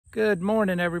Good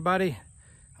morning, everybody.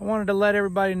 I wanted to let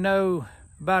everybody know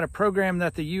about a program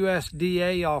that the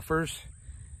USDA offers.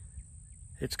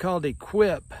 It's called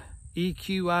EQIP,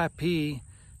 EQIP,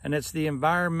 and it's the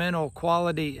Environmental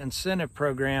Quality Incentive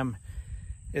Program.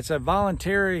 It's a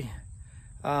voluntary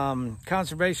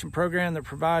conservation program that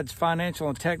provides financial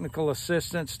and technical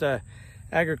assistance to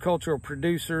agricultural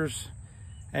producers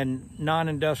and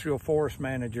non-industrial forest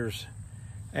managers.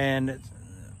 And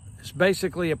it's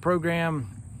basically a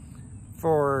program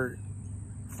for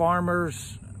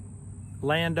farmers,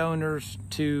 landowners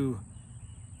to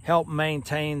help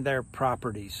maintain their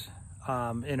properties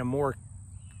in a more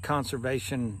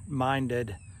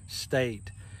conservation-minded state.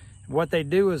 What they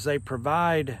do is they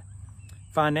provide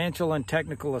financial and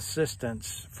technical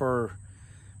assistance for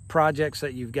projects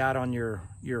that you've got on your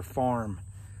farm.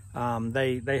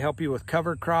 They help you with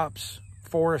cover crops,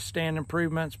 forest stand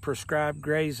improvements, prescribed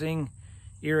grazing,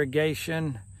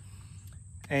 irrigation,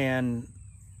 and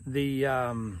the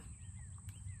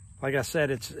like I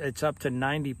said, it's up to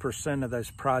 90% of those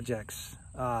projects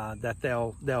that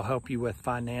they'll help you with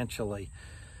financially.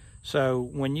 So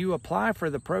when you apply for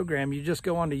the program, you just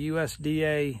go on to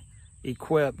USDA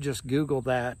EQIP, just Google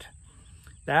that.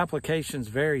 The application's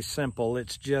very simple.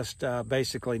 It's just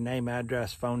basically name,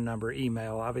 address, phone number,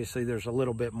 email. Obviously there's a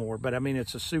little bit more, but I mean,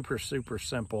 it's a super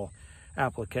simple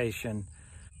application.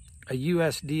 A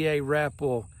USDA rep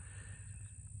will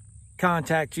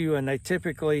contact you, and they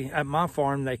typically, at my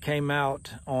farm, they came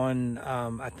out on,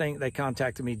 I think they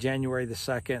contacted me January the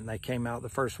 2nd, and they came out the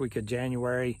first week of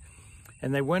January,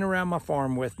 and they went around my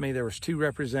farm with me. There was 2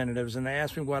 representatives, and they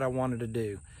asked me what I wanted to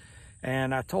do.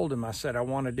 And I told them, I said, I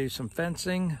want to do some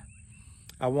fencing.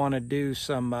 I want to do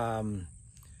some, I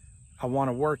want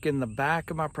to work in the back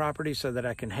of my property so that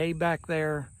I can hay back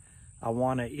there. I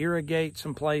want to irrigate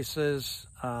some places.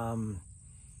 And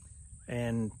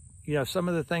you know, some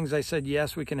of the things they said,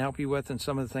 yes, we can help you with, and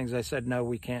some of the things they said, no,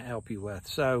 we can't help you with.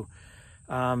 So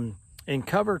in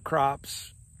cover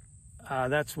crops,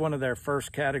 that's one of their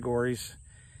first categories.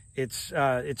 It's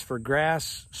for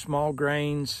grass, small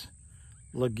grains,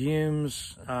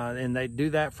 legumes, and they do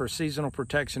that for seasonal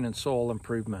protection and soil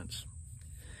improvements.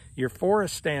 Your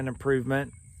forest stand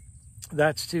improvement,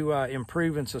 that's to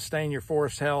improve and sustain your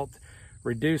forest health,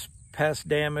 reduce pest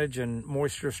damage and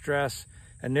moisture stress,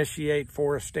 initiate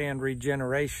forest stand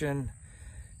regeneration,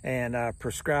 and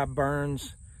prescribe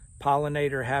burns,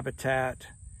 pollinator habitat,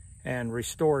 and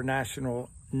restore natural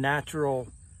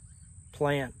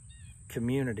plant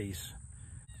communities.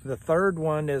 The third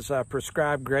one is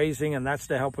prescribed grazing, and that's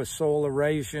to help with soil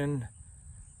erosion,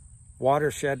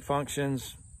 watershed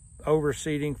functions,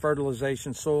 overseeding,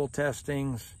 fertilization, soil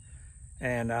testings,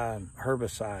 and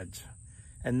herbicides.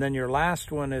 And then your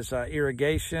last one is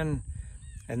irrigation,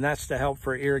 and that's to help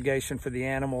for irrigation for the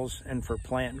animals and for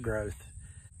plant growth.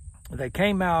 They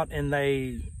came out and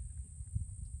they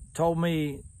told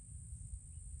me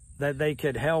that they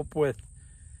could help with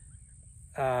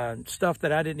stuff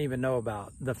that I didn't even know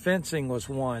about. The fencing was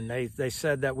one. They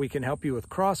said that we can help you with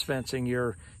cross fencing.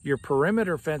 Your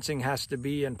perimeter fencing has to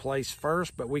be in place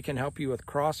first, but we can help you with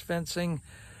cross fencing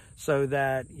so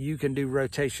that you can do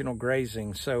rotational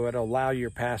grazing. So it'll allow your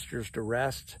pastures to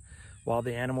rest while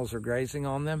the animals are grazing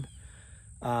on them,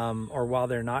 or while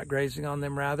they're not grazing on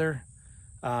them, rather.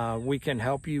 We can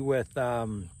help you with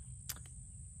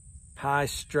high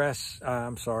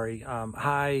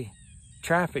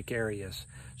traffic areas.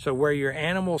 So where your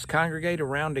animals congregate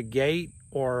around a gate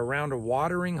or around a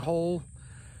watering hole,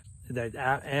 the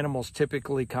animals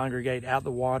typically congregate at the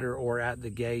water or at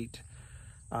the gate.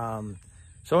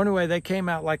 So anyway, they came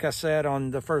out, like I said,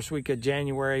 on the first week of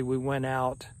January. We went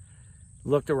out,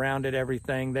 looked around at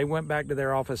everything. They went back to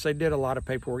their office. They did a lot of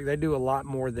paperwork. They do a lot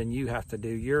more than you have to do.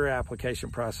 Your application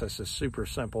process is super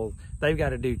simple. They've got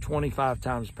to do 25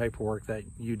 times the paperwork that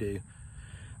you do.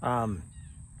 And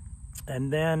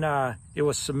then it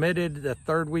was submitted the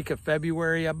 3rd week of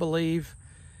February, I believe.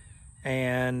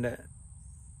 And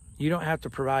you don't have to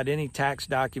provide any tax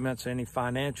documents, any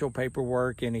financial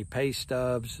paperwork, any pay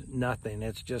stubs, nothing.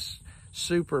 It's just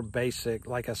super basic.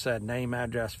 Like I said, name,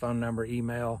 address, phone number,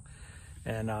 email.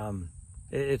 And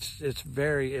it's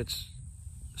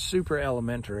super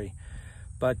elementary.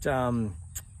 But in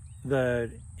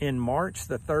March,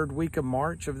 the 3rd week of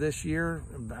March of this year,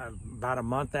 about a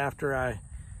month after I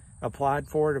applied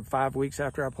for it, or 5 weeks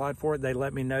after I applied for it, they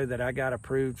let me know that I got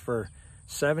approved for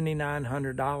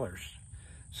 $7,900.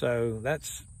 So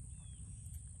that's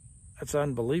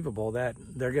unbelievable that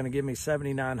they're going to give me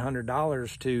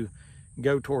 $7,900 to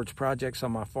go towards projects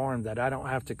on my farm that I don't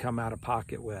have to come out of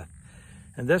pocket with.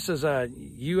 And this is a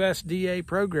USDA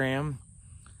program.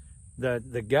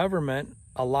 The government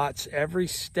allots every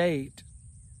state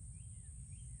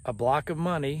a block of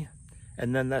money,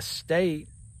 and then the state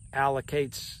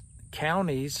allocates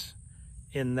counties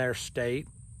in their state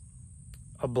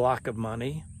a block of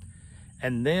money,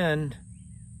 and then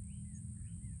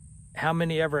how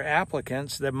many ever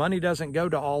applicants. The money doesn't go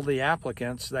to all the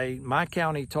applicants. My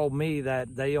county told me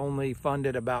that they only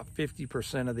funded about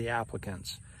 50% of the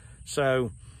applicants.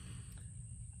 So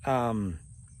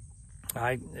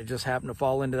it just happened to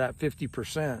fall into that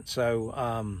 50%.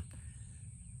 So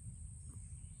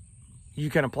you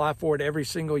can apply for it every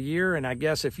single year, and I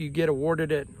guess if you get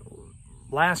awarded it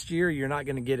last year, you're not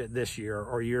going to get it this year,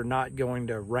 or you're not going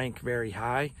to rank very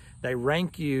high. They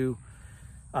rank you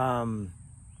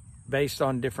based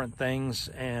on different things,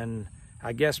 and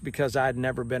I guess because I'd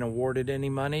never been awarded any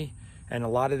money, and a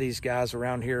lot of these guys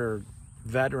around here are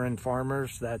veteran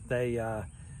farmers, that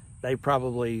they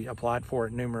probably applied for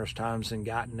it numerous times and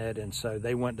gotten it, and so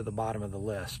they went to the bottom of the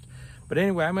list. But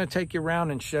anyway, I'm going to take you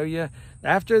around and show you.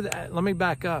 Let me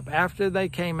back up. After they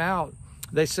came out,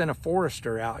 they sent a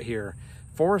forester out here.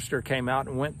 Forester came out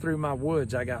and went through my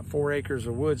woods. I got 4 acres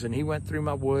of woods, and he went through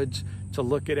my woods to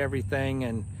look at everything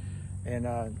and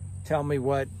tell me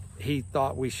what he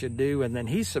thought we should do. And then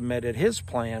he submitted his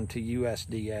plan to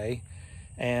USDA.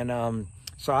 And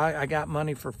so I got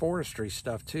money for forestry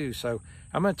stuff too. So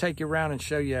I'm going to take you around and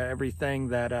show you everything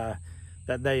that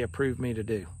they approved me to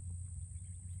do.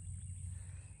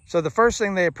 So the first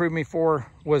thing they approved me for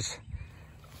was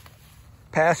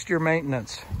pasture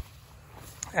maintenance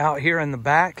out here in the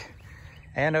back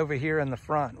and over here in the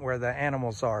front where the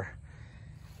animals are.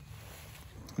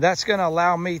 That's going to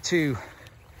allow me to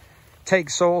take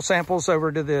soil samples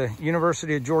over to the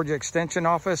University of Georgia Extension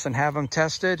office and have them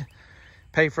tested,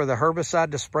 pay for the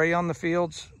herbicide to spray on the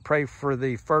fields, pay for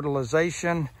the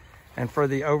fertilization, and for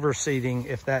the overseeding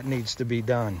if that needs to be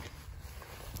done.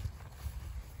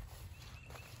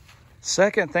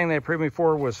 Second thing they approved me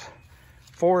for was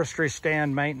forestry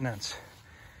stand maintenance.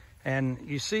 And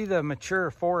you see the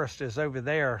mature forest is over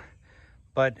there,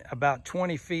 but about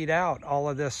 20 feet out, all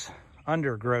of this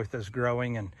undergrowth is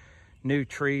growing and new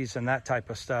trees and that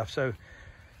type of stuff. So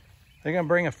they're going to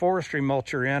bring a forestry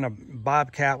mulcher in, a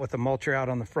bobcat with a mulcher out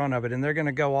on the front of it, and they're going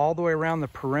to go all the way around the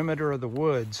perimeter of the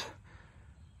woods,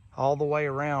 all the way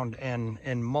around,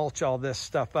 and mulch all this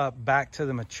stuff up back to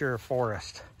the mature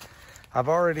forest. I've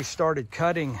already started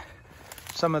cutting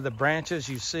some of the branches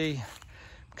you see,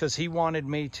 because he wanted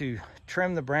me to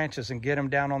trim the branches and get them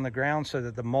down on the ground so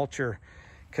that the mulcher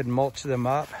could mulch them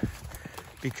up.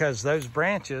 Because those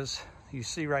branches, you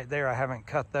see right there, I haven't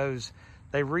cut those.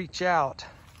 They reach out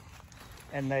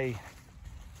and they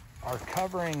are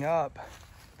covering up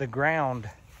the ground,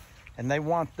 and they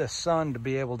want the sun to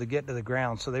be able to get to the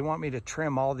ground. So they want me to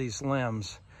trim all these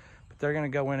limbs, but they're gonna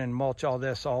go in and mulch all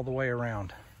this all the way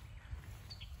around.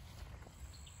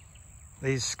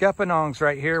 These scuppernongs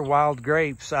right here, wild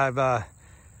grapes, I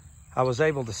was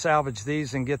able to salvage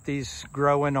these and get these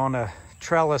growing on a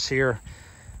trellis here.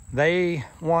 They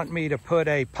want me to put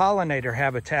a pollinator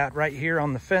habitat right here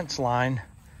on the fence line.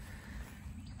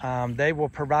 They will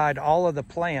provide all of the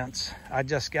plants. I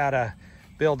just gotta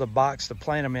build a box to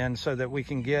plant them in so that we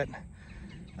can get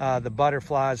the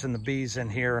butterflies and the bees in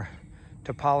here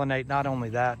to pollinate not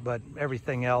only that, but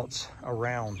everything else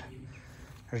around.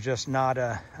 There's just not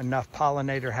enough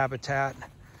pollinator habitat,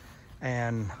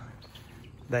 and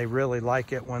they really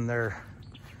like it when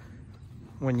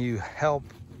you help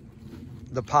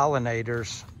the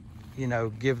pollinators, you know,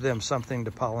 give them something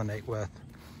to pollinate with.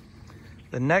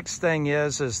 The next thing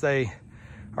is they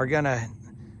are gonna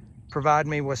provide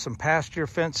me with some pasture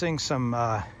fencing, some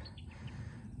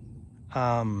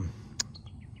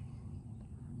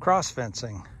cross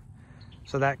fencing.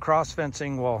 So that cross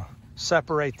fencing will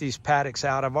separate these paddocks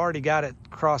out. I've already got it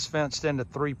cross fenced into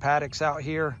 3 paddocks out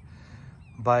here,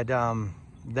 but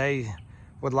they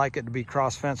would like it to be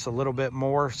cross fenced a little bit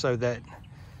more so that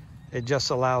it just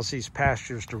allows these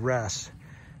pastures to rest.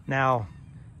 Now,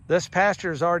 this pasture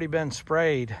has already been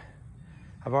sprayed.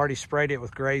 I've already sprayed it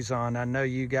with Grazon. I know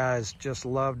you guys just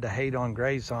love to hate on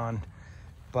Grazon,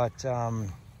 but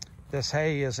this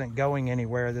hay isn't going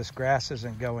anywhere. This grass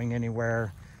isn't going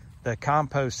anywhere. The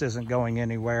compost isn't going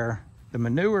anywhere. The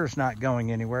manure's not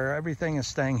going anywhere. Everything is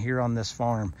staying here on this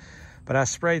farm. But I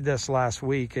sprayed this last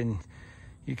week, and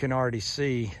you can already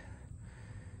see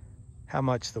how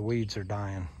much the weeds are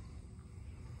dying.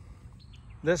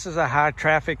 This is a high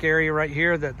traffic area right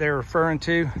here that they're referring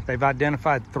to. They've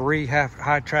identified 3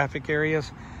 high traffic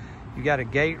areas. You got a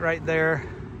gate right there,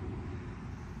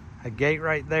 a gate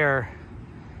right there.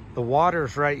 The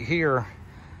water's right here.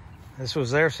 This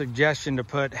was their suggestion, to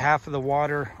put half of the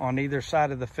water on either side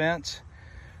of the fence.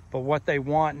 But what they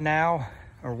want now,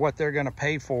 or what they're gonna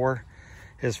pay for,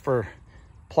 is for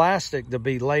plastic to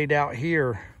be laid out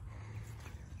here,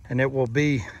 and it'll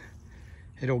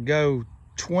go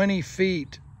 20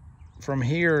 feet from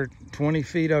here, 20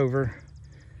 feet over,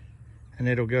 and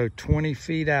it'll go 20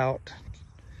 feet out,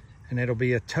 and it'll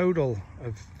be a total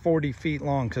of 40 feet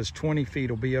long, because 20 feet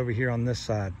will be over here on this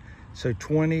side. So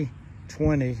 20,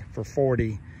 20 for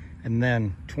 40, and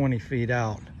then 20 feet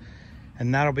out.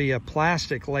 And that'll be a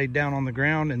plastic laid down on the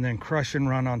ground, and then crush and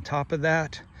run on top of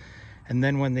that. And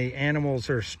then when the animals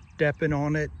are stepping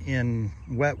on it in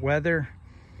wet weather,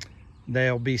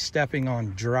 they'll be stepping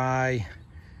on dry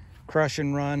crush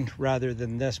and run, rather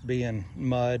than this being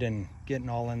mud and getting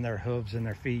all in their hooves and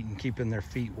their feet and keeping their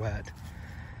feet wet.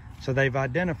 So they've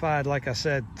identified, like I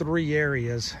said, 3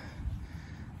 areas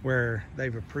where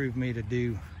they've approved me to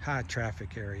do high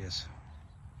traffic areas.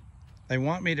 They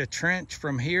want me to trench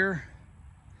from here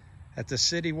at the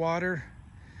city water.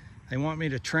 They want me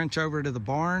to trench over to the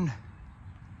barn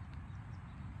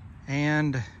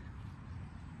and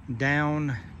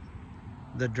down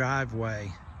the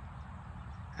driveway.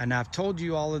 And I've told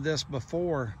you all of this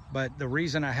before, but the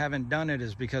reason I haven't done it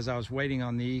is because I was waiting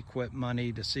on the EQIP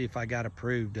money to see if I got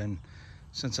approved. And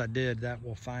since I did, that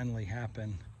will finally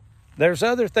happen. There's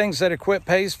other things that EQIP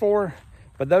pays for,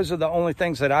 but those are the only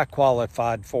things that I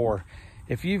qualified for.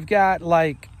 If you've got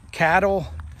like cattle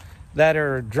that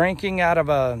are drinking out of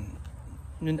a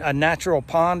natural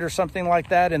pond or something like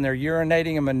that, and they're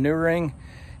urinating and manuring,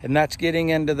 and that's getting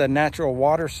into the natural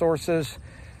water sources,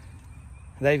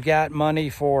 they've got money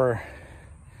for,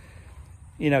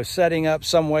 setting up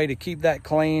some way to keep that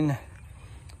clean.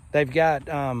 They've got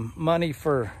money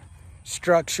for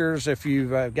structures. If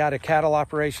you've got a cattle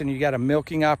operation, you got a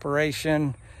milking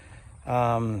operation,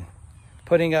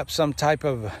 putting up some type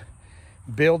of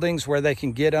buildings where they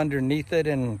can get underneath it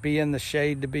and be in the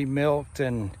shade to be milked.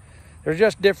 And there's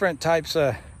just different types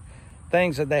of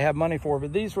things that they have money for,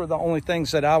 but these were the only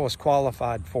things that I was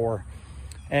qualified for.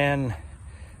 And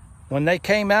when they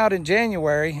came out in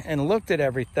January and looked at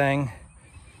everything,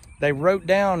 they wrote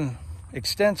down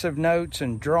extensive notes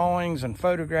and drawings and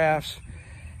photographs,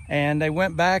 and they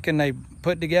went back and they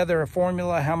put together a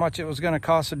formula how much it was going to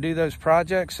cost to do those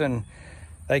projects, and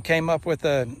they came up with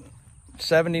a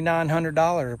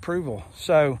 $7,900 approval.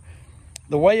 So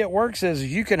the way it works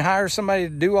is you can hire somebody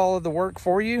to do all of the work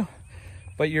for you,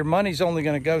 but your money's only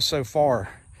going to go so far.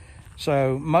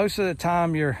 So most of the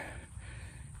time your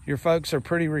folks are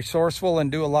pretty resourceful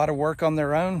and do a lot of work on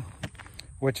their own,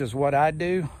 which is what I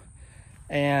do.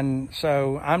 And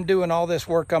so I'm doing all this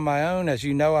work on my own. As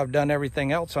you know, I've done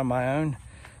everything else on my own.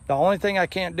 The only thing I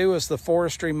can't do is the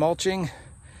forestry mulching.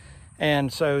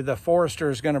 And so the forester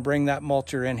is going to bring that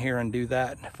mulcher in here and do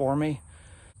that for me.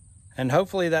 And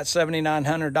hopefully that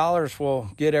 $7,900 will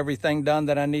get everything done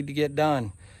that I need to get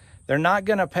done. They're not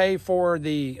going to pay for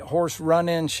the horse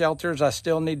run-in shelters. I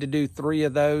still need to do 3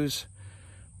 of those.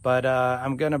 But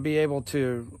I'm going to be able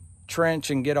to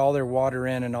trench and get all their water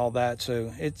in and all that.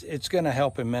 So it's going to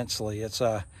help immensely. It's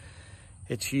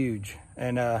huge.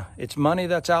 And it's money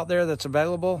that's out there that's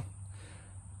available.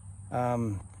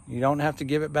 You don't have to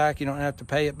give it back. You don't have to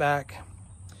pay it back.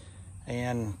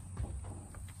 And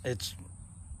it's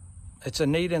a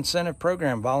neat incentive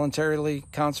program, voluntarily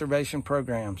conservation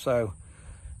program. So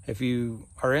if you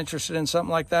are interested in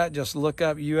something like that, just look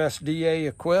up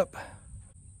USDA EQIP.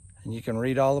 And you can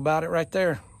read all about it right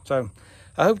there. So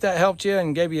I hope that helped you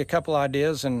and gave you a couple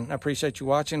ideas, and I appreciate you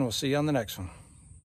watching. We'll see you on the next one.